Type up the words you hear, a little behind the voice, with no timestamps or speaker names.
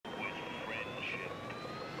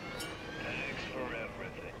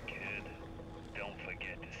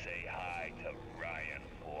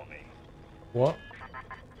What?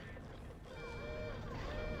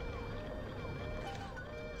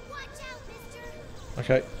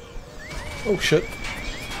 Okay. Oh shit.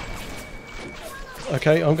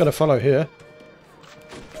 Okay, I'm gonna follow here.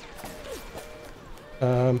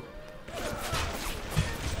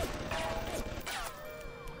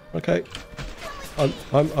 Okay.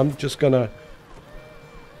 I'm just gonna.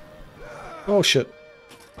 Oh shit.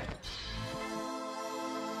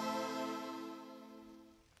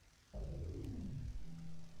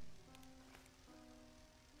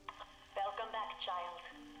 Welcome back, child.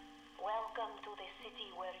 Welcome to the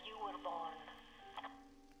city where you were born.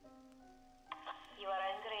 You are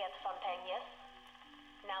angry at Fontaine, yes?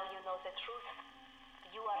 Now you know the truth.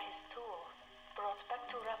 You are his tool, brought back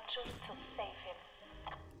to Rapture to save him.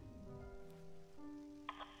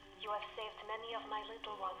 You have saved many of my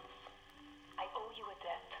little ones. I owe you a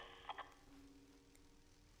debt.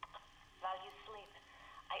 While you sleep,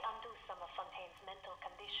 I undo some of Fontaine's mental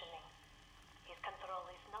conditioning. His control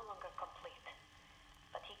is no longer complete,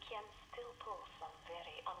 but he can still pull some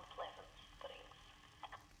very unpleasant strings.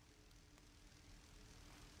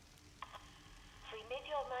 Remit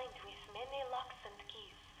your mind with many locks and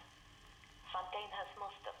keys. Fontaine has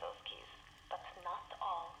most of those keys, but not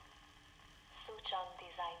all. Suchong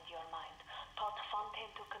designed your mind, taught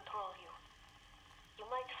Fontaine to control you. You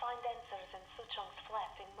might find answers in Suchong's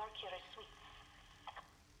flat in Mercury Suites.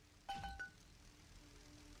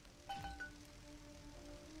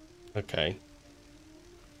 Okay.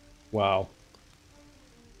 Wow.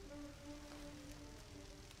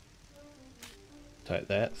 Take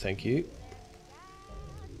that, thank you.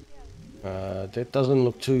 That doesn't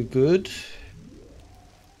look too good.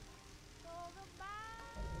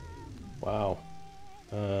 Wow.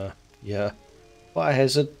 Yeah. Fire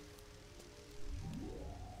hazard.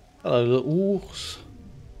 Hello, little wolves.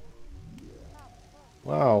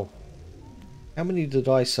 Wow. How many did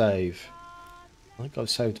I save? I think I've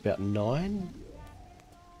saved about 9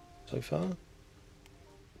 so far.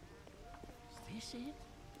 Is this it?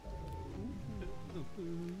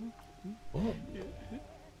 What?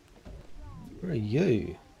 Where are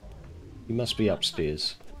you? You must be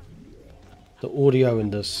upstairs. The audio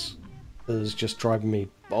in this is just driving me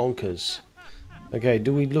bonkers. Okay,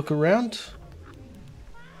 do we look around?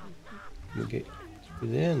 Can we get through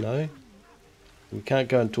there? No. We can't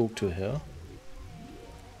go and talk to her.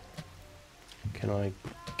 Can I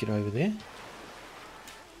get over there?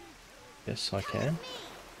 Yes, I can.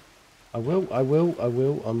 I will.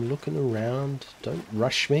 I'm looking around. Don't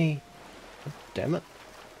rush me. God damn it.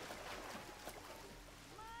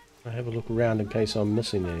 I have a look around in case I'm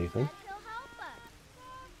missing anything.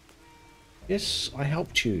 Yes, I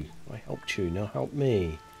helped you. I helped you. Now help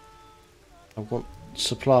me. I want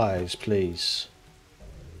supplies, please.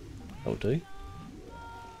 That'll do.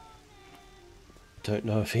 Don't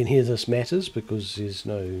know if any of this matters because there's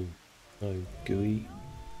no GUI.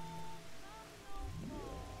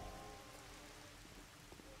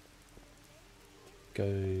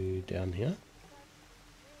 Go down here.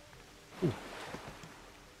 Ooh.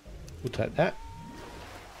 We'll take that.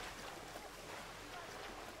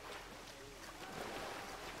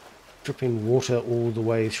 Dripping water all the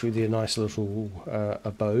way through their nice little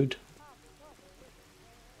abode.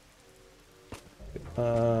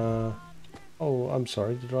 Oh, I'm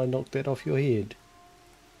sorry, did I knock that off your head?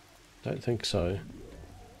 Don't think so.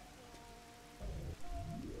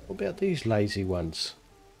 What about these lazy ones?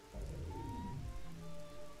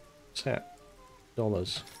 What's that?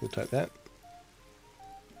 $. We'll take that.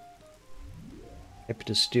 Happy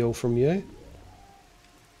to steal from you.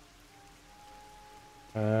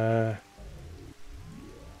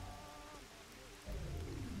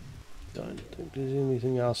 Don't think there's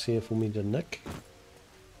anything else here for me to nick.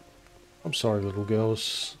 I'm sorry, little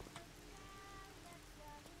girls.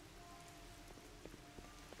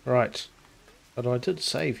 Right. But I did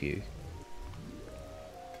save you.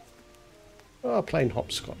 Oh, plain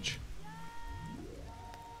hopscotch.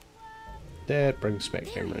 That brings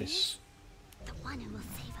back memories. The one who will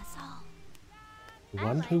save us all. The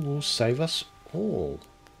one who will save us all.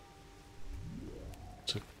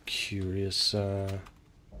 It's a curious,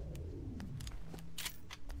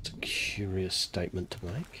 statement to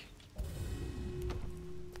make.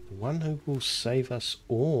 The one who will save us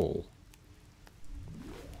all.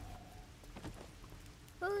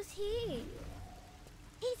 Who's he?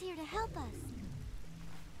 He's here to help us.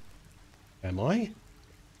 Am I?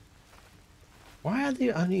 Why are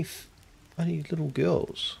there only little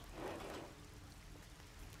girls?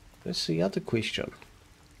 That's the other question.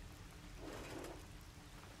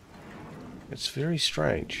 It's very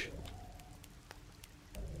strange.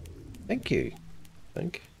 Thank you.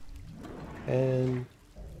 And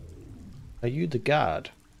are you the guard?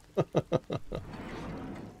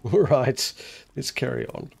 Alright, let's carry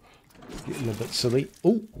on. Getting a bit silly.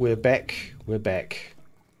 Oh, we're back. We're back.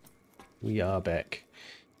 We are back.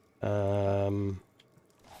 What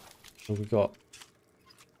we got?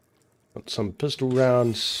 Got some pistol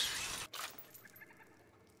rounds.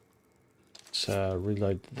 Let's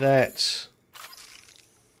reload that.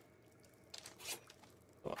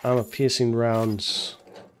 Armor piercing rounds.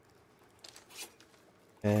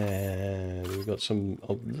 And we've got some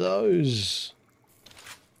of those.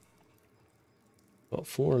 Got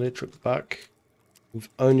 4 electric buck. We've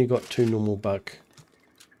only got 2 normal buck.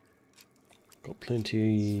 Got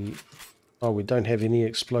plenty. Oh, we don't have any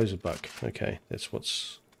explosive buck. Okay, that's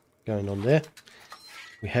what's going on there.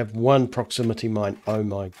 We have 1 proximity mine. Oh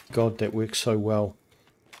my god, that works so well.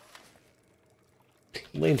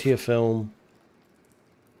 Plenty of film.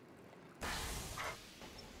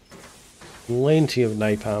 Plenty of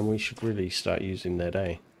napalm. We should really start using that,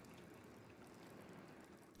 eh?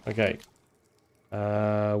 Okay.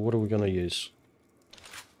 What are we going to use?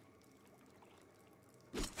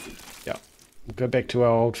 Yeah. We'll go back to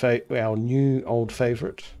our new old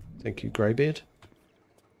favourite. Thank you, Greybeard.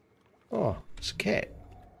 Oh, it's a cat.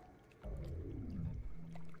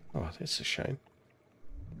 Oh, that's a shame.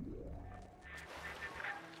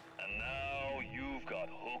 And now you've got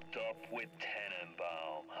hooked up with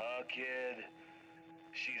Tenenbaum, huh, kid?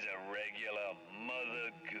 She's a regular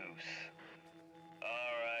mother goose.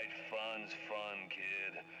 Alright, fun's fun,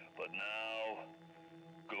 kid. But now,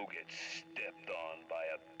 go get stepped on by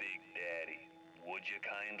a big daddy. Would you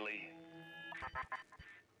kindly?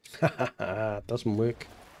 Haha, doesn't work.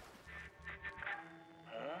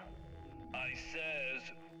 Huh? I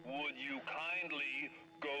says, would you kindly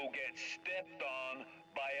go get stepped on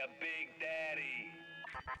by a big daddy?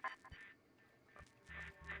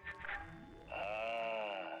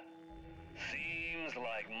 Ah, seems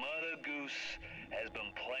like Mother Goose has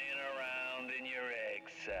been playing around in your egg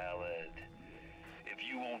salad. If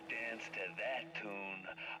you won't dance to that tune,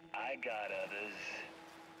 I got others.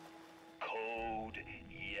 Code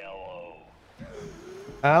Yellow.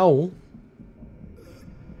 Ow.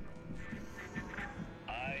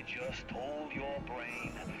 I just told your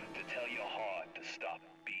brain to tell your heart to stop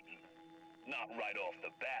beating. Not right off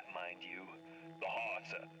the bat, mind you. The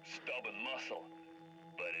heart's a stubborn muscle,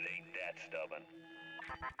 but it ain't that stubborn.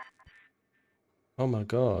 Oh my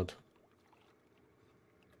god.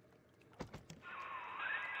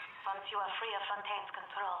 Once you are free of Fontaine's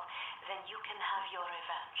control, then you can have your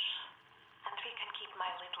revenge. And we can keep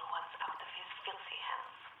my little ones out of his filthy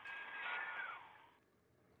hands.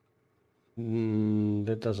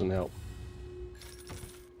 That doesn't help.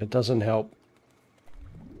 It doesn't help.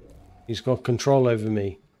 He's got control over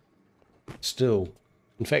me. Still.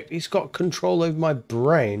 In fact, he's got control over my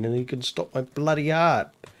brain and he can stop my bloody heart.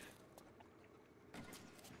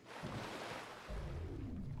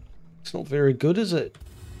 It's not very good, is it?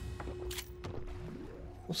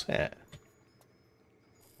 What's that?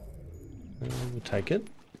 We'll take it.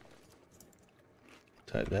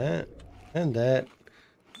 Take that. And that.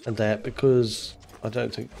 And that, because I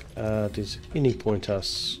don't think there's any point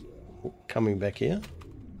us coming back here.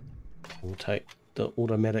 We'll take the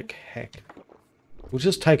automatic hack. We'll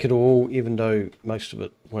just take it all, even though most of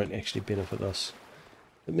it won't actually benefit us.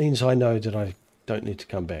 It means I know that I don't need to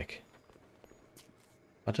come back.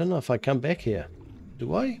 I don't know if I come back here.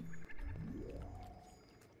 Do I?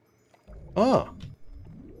 Ah.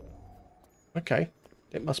 Okay.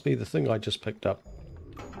 That must be the thing I just picked up.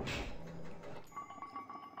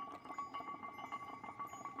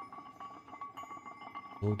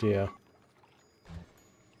 Oh dear.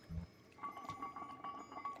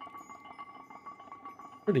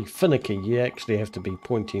 Pretty finicky. You actually have to be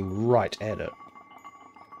pointing right at it.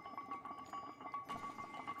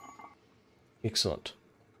 Excellent.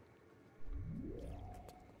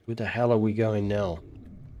 Where the hell are we going now?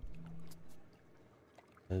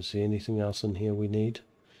 Is there anything else in here we need?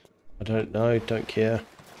 I don't know, don't care.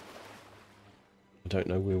 I don't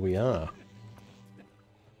know where we are.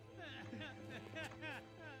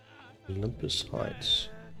 Olympus Heights.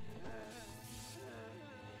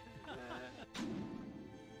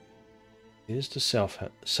 Here's the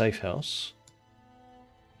safe house.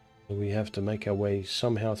 So we have to make our way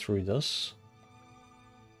somehow through this.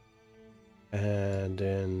 And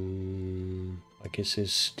then I guess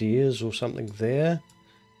there's stairs or something there.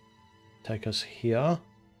 Take us here.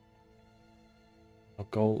 Our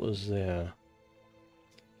goal is there.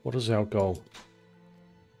 What is our goal?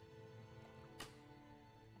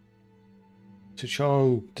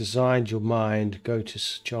 Suchong designed your mind. Go to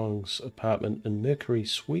Suchong's apartment in Mercury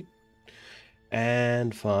Suite.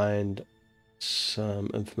 and find some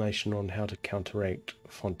information on how to counteract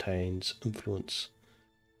Fontaine's influence.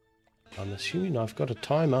 I'm assuming I've got a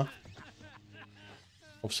timer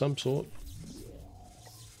of some sort.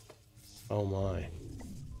 Oh my.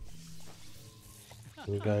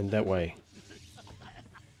 We're going that way.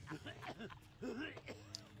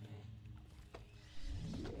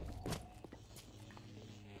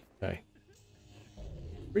 Okay.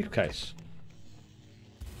 Briefcase.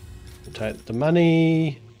 We'll take the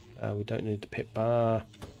money. We don't need the pet bar.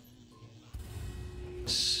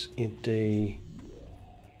 It's empty.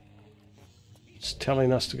 It's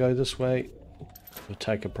telling us to go this way. We'll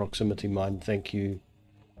take a proximity mine, thank you.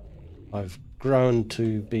 I've grown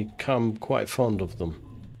to become quite fond of them.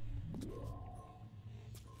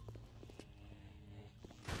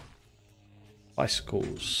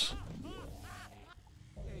 Bicycles.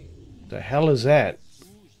 The hell is that?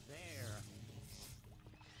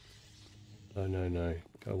 No, no, no.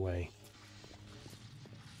 Go away.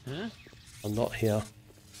 Huh? I'm not here.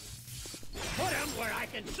 Put him where I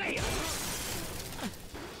can see him.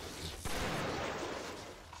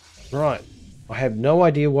 Right. I have no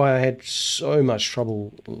idea why I had so much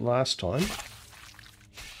trouble last time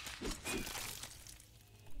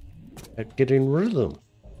at getting rid of them.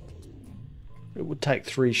 It would take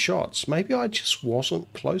 3 shots. Maybe I just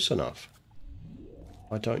wasn't close enough.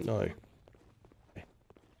 I don't know.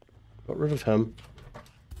 Got rid of him.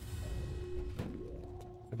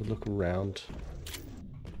 Have a look around.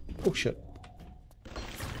 Oh shit.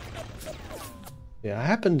 There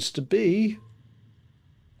happens to be...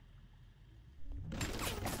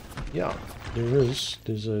 Yeah, there is.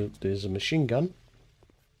 There's a machine gun.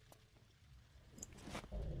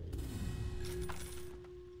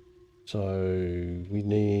 So we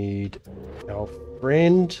need our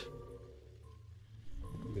friend.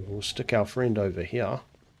 We will stick our friend over here.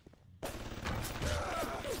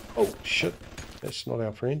 Oh shit, that's not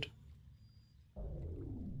our friend.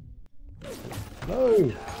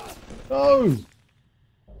 No! No!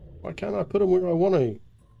 Why can't I put him where I want to?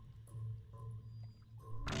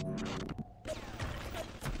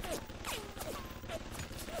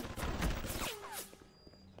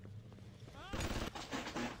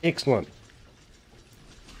 Excellent.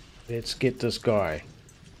 Let's get this guy.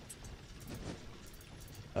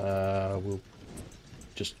 We'll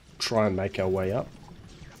just try and make our way up.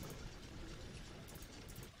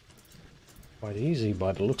 Quite easy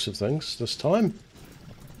by the looks of things this time.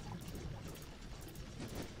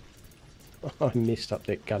 I messed up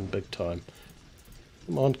that gun big time.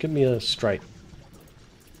 Come on, give me a straight.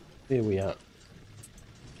 There we are.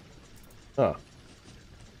 Ah.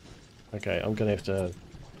 Okay, I'm going to have to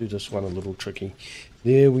do this one a little tricky.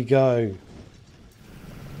 There we go.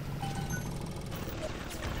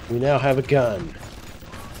 We now have a gun.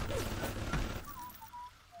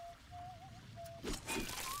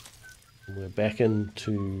 We're back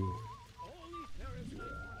into...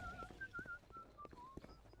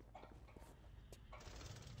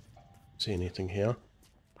 See anything here?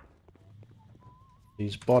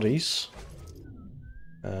 These bodies.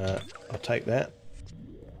 I'll take that.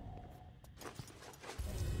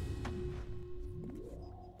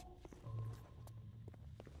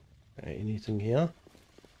 Okay, anything here?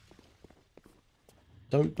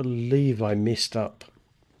 Don't believe I messed up.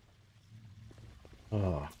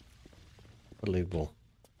 Ah, unbelievable.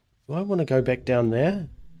 Do I want to go back down there?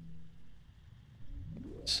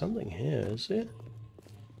 There's something here, is there?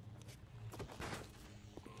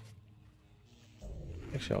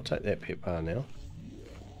 Actually, I'll take that pet bar now.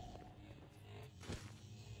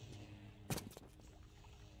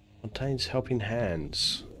 Contains helping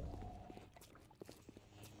hands.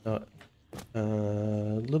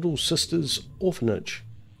 Little Sister's Orphanage.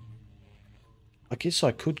 I guess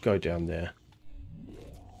I could go down there.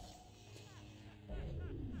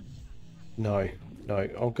 No, no.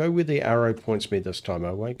 I'll go where the arrow points me this time.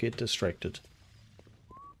 I won't get distracted.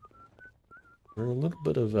 We're in a little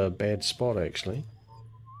bit of a bad spot, actually.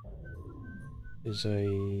 Is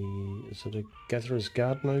it a gatherer's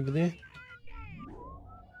garden over there?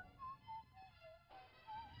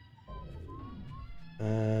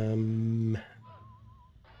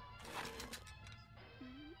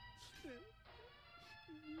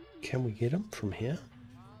 Can we get him from here?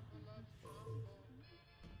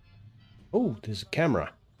 Oh, there's a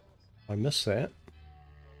camera. I missed that.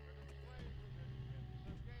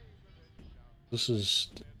 Is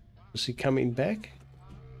he coming back?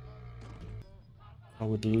 I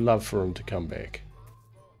would love for him to come back.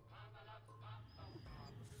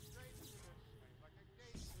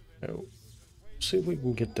 Oh, see if we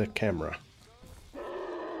can get the camera.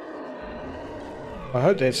 I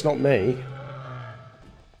hope that's not me.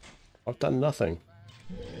 I've done nothing.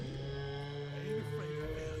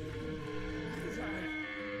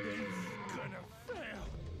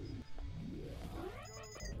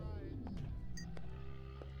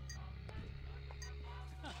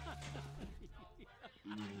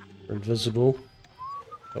 Invisible.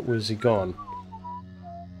 But where's he gone?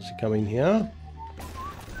 Is he coming here?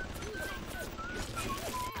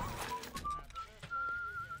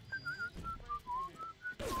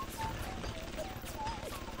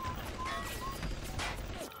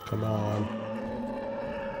 Come on.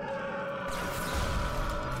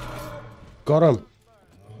 Got him.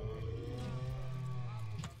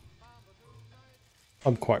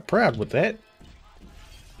 I'm quite proud with that.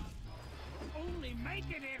 Only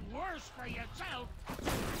making it worse for yourself.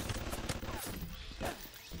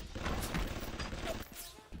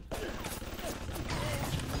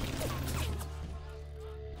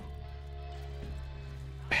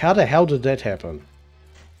 How the hell did that happen?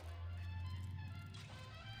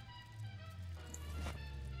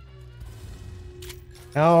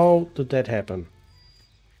 How did that happen?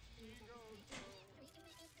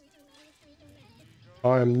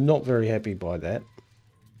 I am not very happy by that.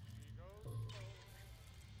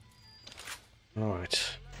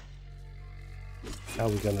 Right. How are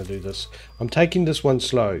we going to do this? I'm taking this one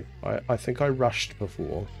slow. I think I rushed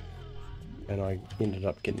before and I ended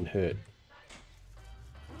up getting hurt.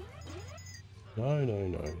 No, no,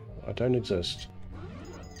 no. I don't exist.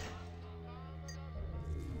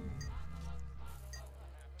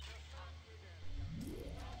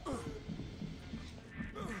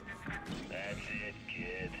 That's it,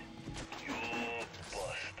 kid. You're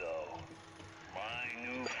busto. My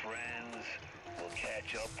new friends will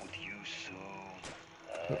catch up with you soon.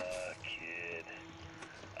 Kid.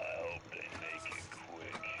 I hope they make it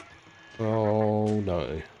quick. Oh,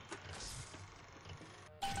 no.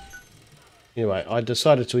 Anyway, I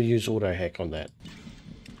decided to use auto hack on that.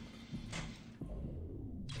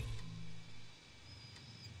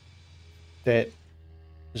 That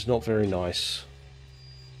is not very nice.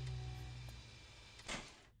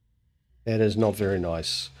 That is not very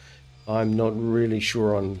nice. I'm not really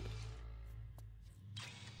sure on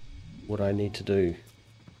what I need to do.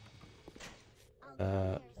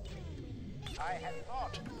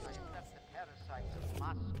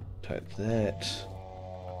 Take that.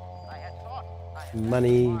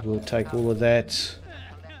 Money, we'll take all of that.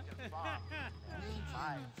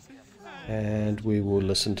 And we will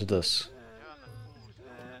listen to this.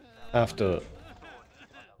 After.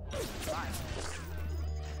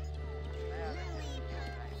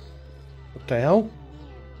 What the hell?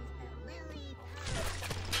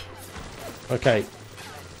 Okay.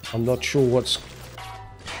 I'm not sure what's...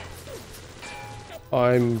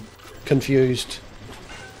 I'm confused.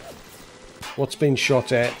 What's been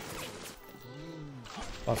shot at?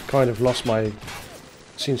 I've kind of lost my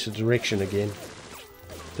sense of direction again.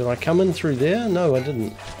 Did I come in through there? No, I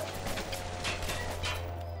didn't.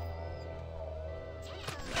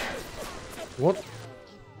 What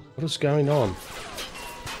is going on?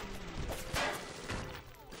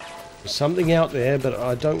 There's something out there, but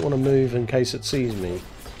I don't want to move in case it sees me.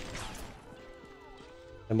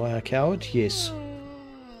 Am I a coward? Yes.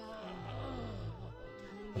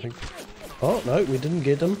 I think... Oh, no, we didn't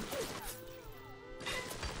get him.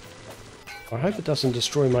 I hope it doesn't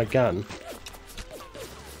destroy my gun.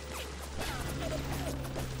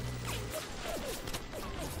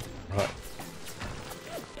 Right.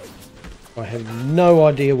 I have no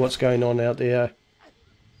idea what's going on out there.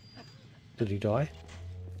 Did he die?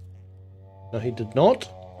 No, he did not.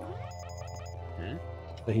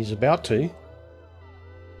 But he's about to.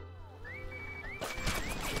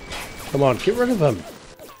 Come on, get rid of him.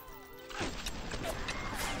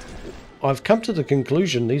 I've come to the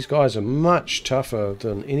conclusion these guys are much tougher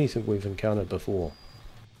than anything we've encountered before.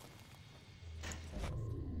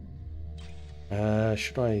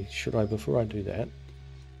 Should I before I do that?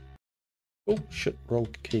 Oh shit, wrong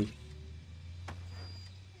key.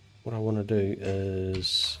 What I want to do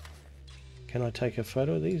is, can I take a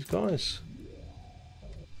photo of these guys?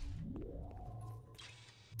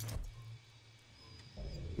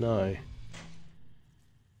 No.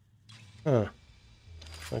 Huh.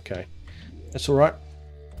 Okay. That's alright.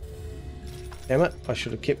 Damn it, I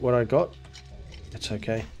should have kept what I got. That's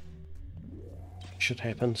okay. Shit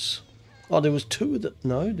happens. Oh, there was two of them.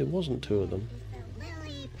 No, there wasn't two of them.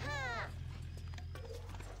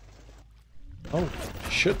 Oh,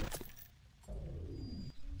 shit.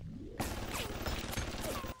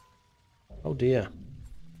 Oh dear.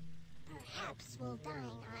 Perhaps we'll dine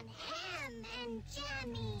on ham and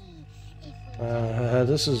jammy.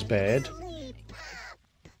 This is bad.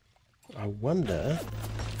 I wonder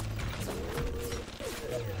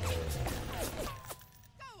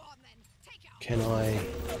Can I...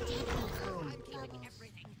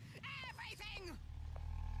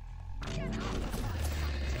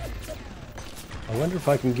 I wonder if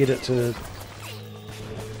I can get it to...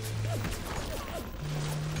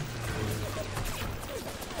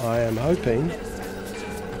 I am hoping...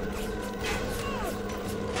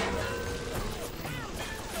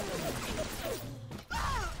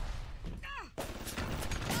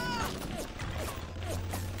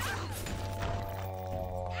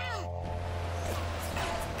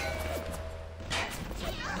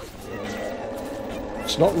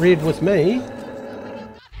 It's not red with me.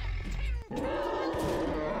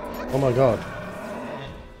 Oh my god.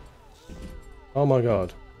 Oh my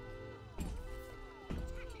god.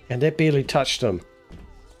 And that barely touched him.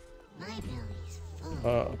 My belly's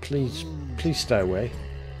full. Please stay away.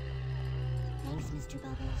 Thanks, Mr.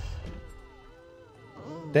 Bubbles.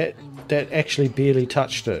 Oh, That actually barely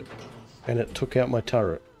touched it. And it took out my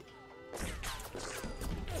turret.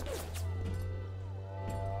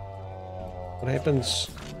 What happens?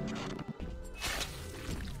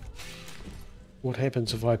 What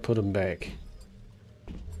happens if I put him back?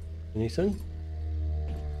 Anything?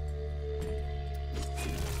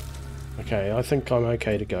 Okay, I think I'm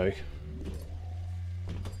okay to go.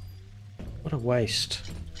 What a waste.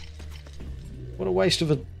 What a waste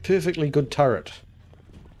of a perfectly good turret.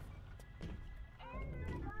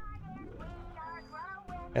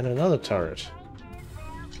 And another turret.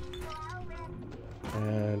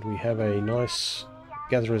 And we have a nice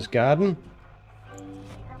gatherer's garden.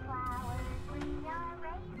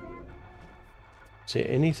 Is there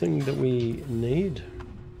anything that we need?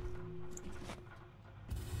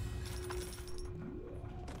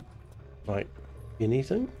 Like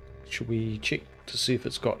anything? Should we check to see if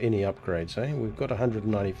it's got any upgrades, eh? We've got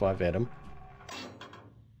 195 atom.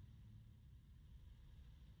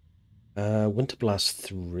 Winter Blast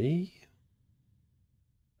 3?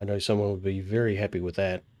 I know someone would be very happy with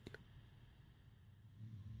that.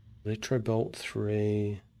 Electro Bolt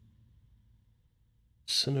 3.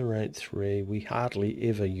 Incinerate 3. We hardly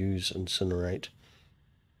ever use Incinerate.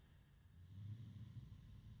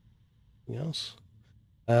 Anything else?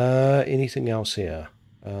 Anything else here?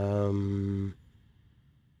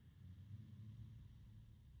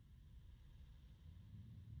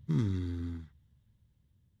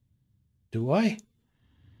 Do I?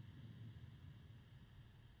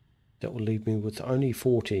 That will leave me with only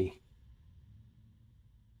 40.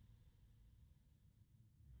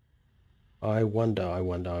 I wonder.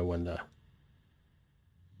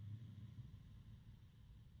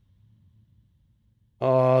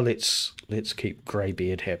 Oh, let's keep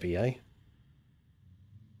Greybeard happy, eh?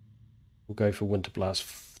 We'll go for Winter Blast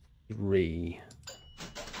 3.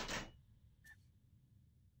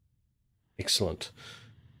 Excellent.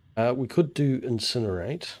 We could do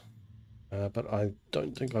Incinerate. But I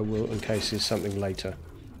don't think I will in case there's something later.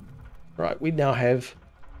 Right, we now have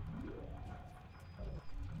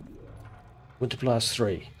Winter Blast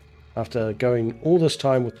 3. After going all this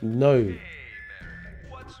time with no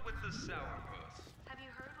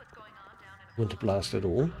Winter Blast at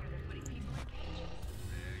all.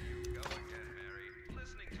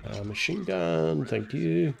 Machine gun, thank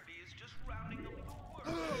you.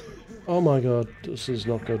 Oh my god, this is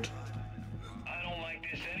not good.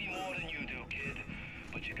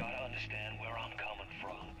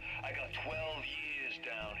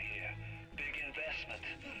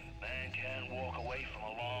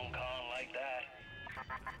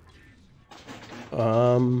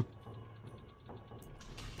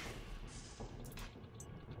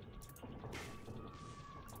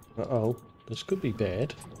 Uh-oh, this could be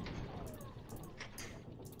bad.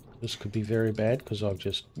 This could be very bad because I've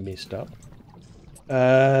just messed up.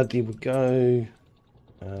 There we go.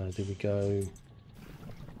 There we go.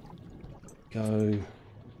 Go.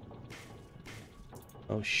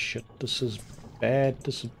 Oh shit, this is bad,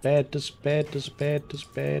 this is bad, this is bad, this is bad, this is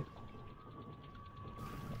bad.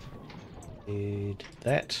 Need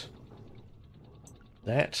that.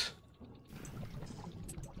 That.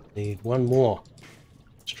 Need one more.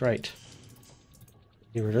 Straight.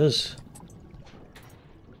 Here it is.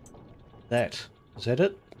 That. Is that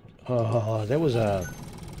it? Oh, that was a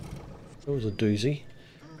doozy.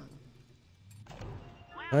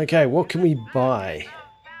 Okay, what can we buy?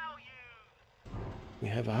 We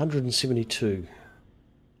have 172.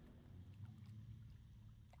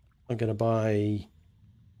 I'm going to buy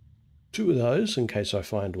 2 of those in case I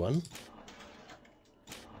find one.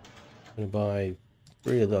 I'm going to buy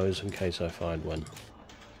 3 of those in case I find one.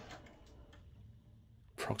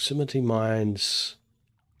 Proximity mines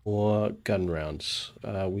or gun rounds.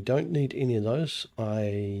 We don't need any of those.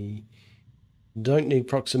 I Don't need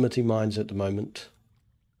proximity mines at the moment.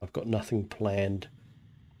 I've got nothing planned.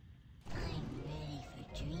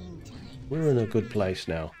 We're in a good place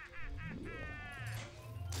now.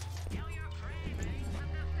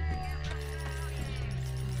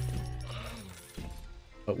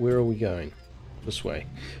 But where are we going? This way.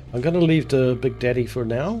 I'm going to leave the Big Daddy for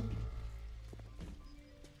now.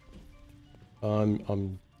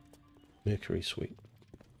 I'm Mercury Sweet.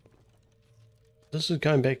 This is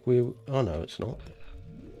going back where... Oh no, it's not.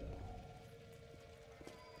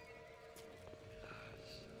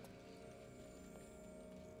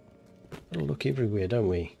 Gotta look everywhere, don't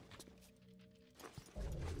we?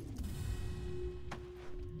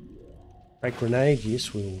 Frag grenade,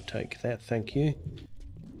 yes, we'll take that, thank you.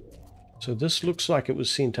 So this looks like it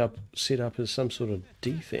was set up as some sort of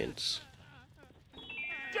defense.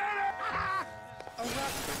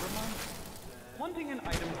 Wanting an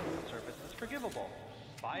item from the service is forgivable.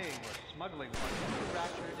 Buying or smuggling one from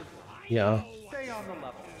Rapture is Yeah. stay on the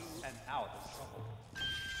level and out of trouble.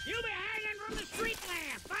 You'll be hanging from the street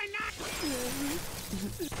lamp. I'm not.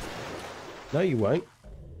 No, you won't.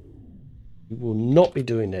 You will not be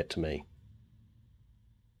doing that to me.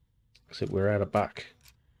 Except we're out of buck.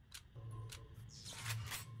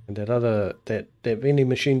 And that vending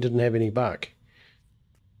machine didn't have any buck.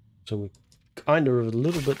 So we're kind of a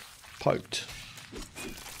little bit poked.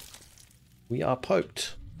 We are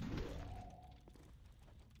poked.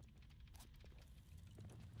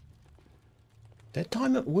 That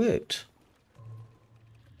time it worked.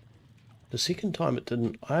 The second time it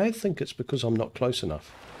didn't. I think it's because I'm not close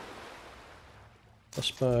enough.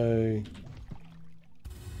 Crossbow.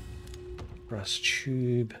 Brass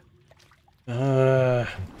tube.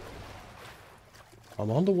 I'm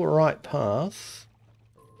on the right path.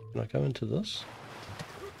 Can I go into this?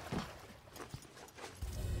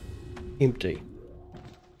 Empty.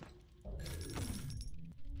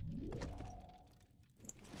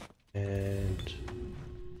 And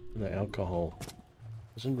the alcohol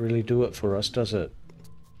doesn't really do it for us, does it?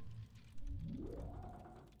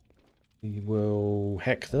 We will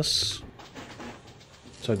hack this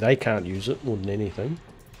so they can't use it more than anything.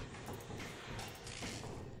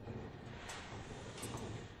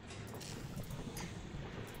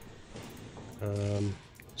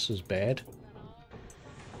 This is bad.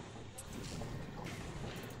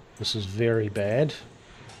 This is very bad.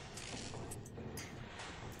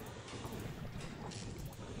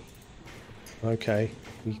 Okay,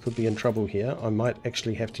 we could be in trouble here. I might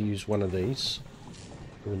actually have to use one of these,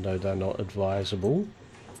 even though they're not advisable.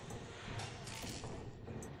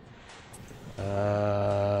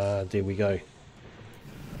 There we go.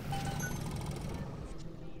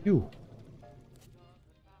 Phew.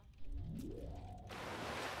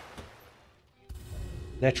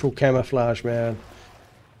 Natural camouflage, man,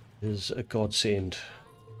 is a godsend.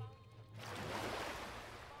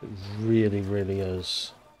 It really, really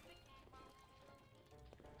is.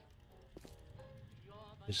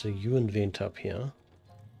 There's a UN vent up here.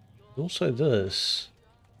 Also this.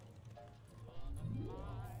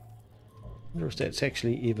 I wonder if that's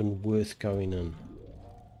actually even worth going in.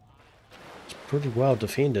 It's pretty well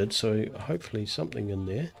defended, so hopefully something in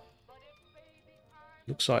there.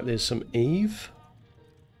 Looks like there's some Eve.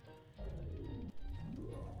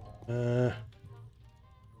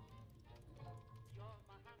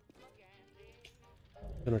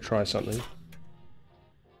 Gonna try something.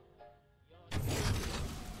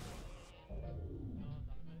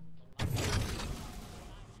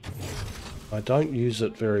 I don't use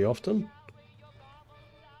it very often.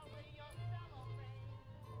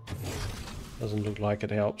 Doesn't look like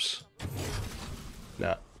it helps.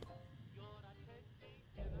 Nah.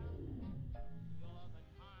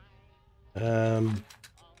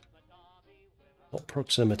 Not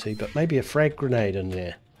proximity, but maybe a frag grenade in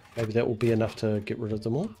there. Maybe that will be enough to get rid of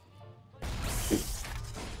them all.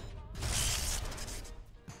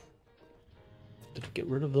 Did it get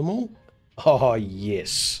rid of them all? Oh,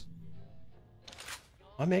 yes.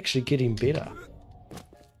 I'm actually getting better.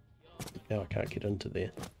 Now I can't get into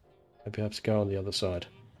there. Maybe I have to go on the other side.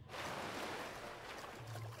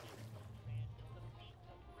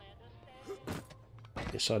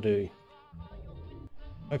 Yes, I do.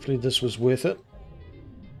 Hopefully this was worth it.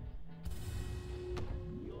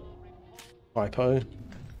 Hypo.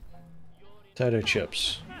 Potato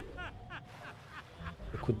chips.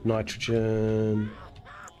 Liquid nitrogen.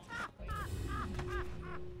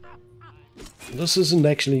 This isn't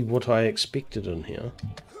actually what I expected in here.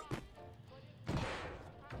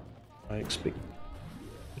 Where'd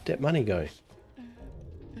that money go?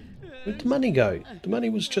 Where'd the money go? The money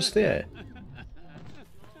was just there.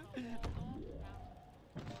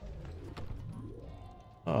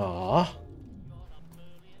 Ah,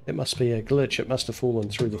 it must be a glitch. It must have fallen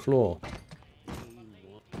through the floor.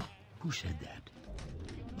 Who said that?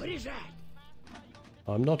 What is that?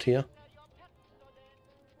 I'm not here.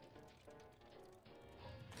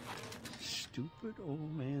 Stupid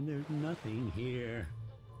old man, there's nothing here.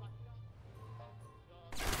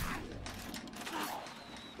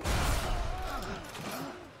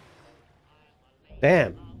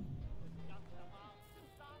 Damn.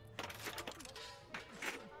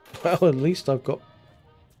 Well, at least I've got...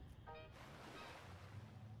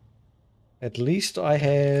 At least I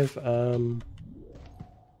have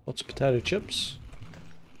lots of potato chips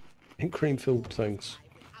and cream-filled things.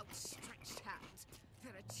 Outstretched hands.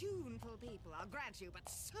 They're a tuneful people, I'll grant you, but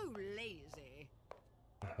so lazy.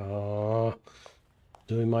 Ah,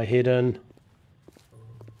 doing my head in.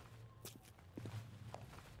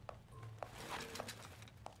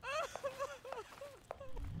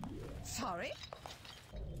 Sorry?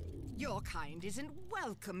 Your kind isn't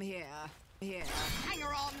welcome here. Here.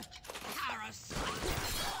 Hanger on! Paris!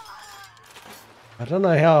 I don't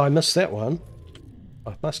know how I missed that one.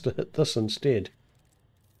 I must have hit this instead.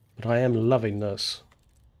 But I am loving this.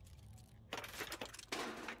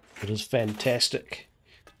 It is fantastic.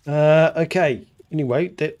 Okay. Anyway,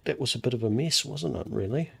 that was a bit of a mess, wasn't it,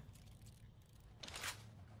 really?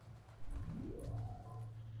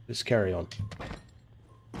 Let's carry on.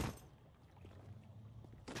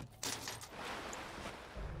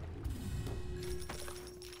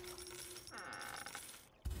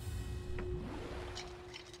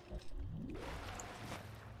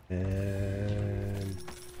 And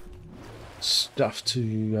stuff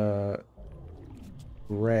to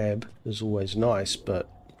grab is always nice, but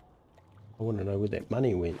I want to know where that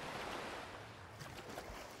money went.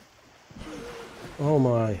 Oh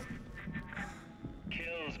my.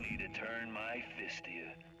 Kills me to turn my fist to you,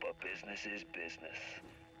 but business is business.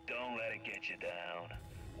 Don't let it get you down.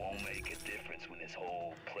 Won't make a difference when this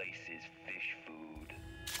whole place is fish food.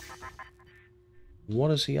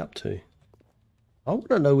 What is he up to? I want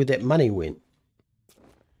to know where that money went.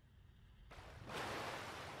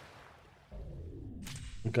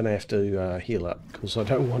 I'm going to have to heal up because I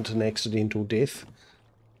don't want an accidental death.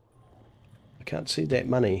 I can't see that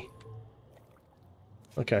money.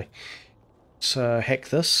 Okay, let's hack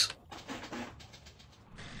this.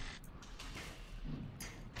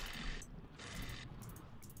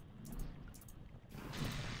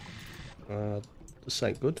 This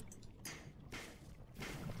ain't good.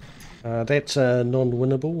 That's a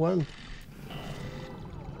non-winnable one.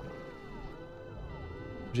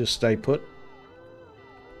 Just stay put.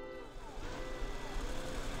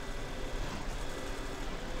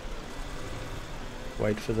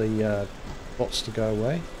 Wait for the bots to go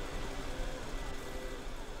away.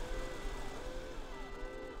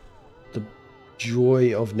 The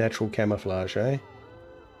joy of natural camouflage, eh?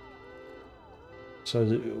 So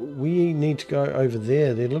we need to go over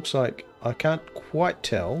there. There looks like, I can't quite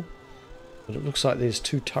tell, but it looks like there's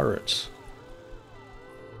two turrets.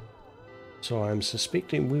 So I'm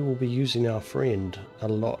suspecting we will be using our friend a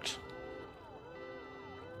lot.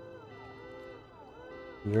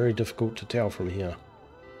 Very difficult to tell from here.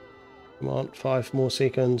 Come on, 5 more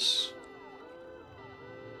seconds.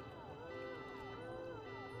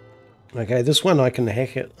 Okay, this one I can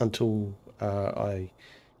hack it until I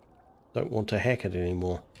don't want to hack it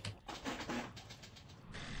anymore.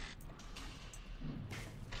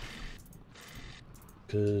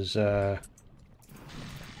 Because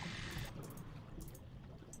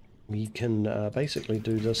we can basically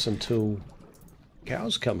do this until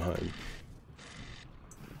cows come home.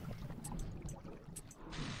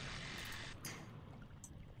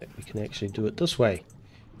 We can actually do it this way.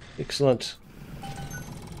 Excellent.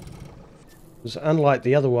 Because unlike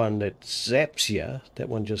the other one that zaps you, that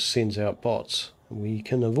one just sends out bots. We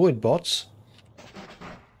can avoid bots,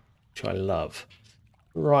 which I love.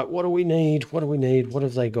 Right, what do we need? What do we need? What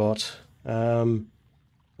have they got?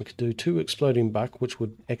 We could do 2 exploding buck, which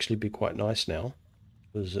would actually be quite nice now,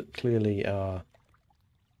 because it clearly our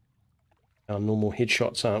normal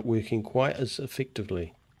headshots aren't working quite as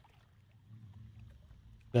effectively.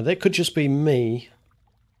 Now that could just be me.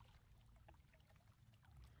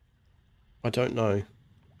 I don't know.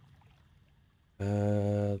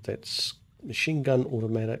 That's machine gun,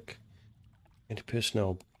 automatic,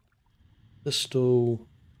 anti-personnel pistol.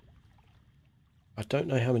 I don't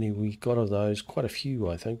know how many we got of those. Quite a few,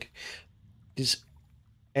 I think. There's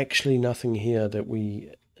actually nothing here that we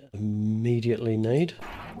immediately need.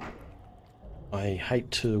 I hate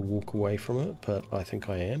to walk away from it, but I think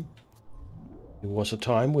I am. There was a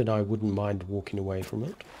time when I wouldn't mind walking away from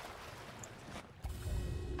it.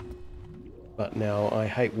 But now I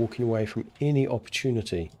hate walking away from any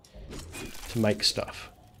opportunity to make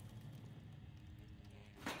stuff.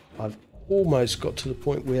 I've almost got to the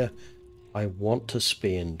point where I want to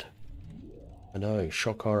spend. I know,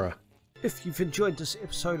 shock horror. If you've enjoyed this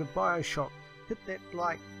episode of Bioshock, hit that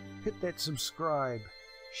like, hit that subscribe,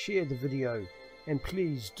 share the video, and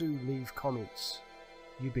please do leave comments.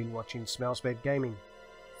 You've been watching Smells Bad Gaming.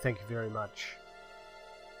 Thank you very much.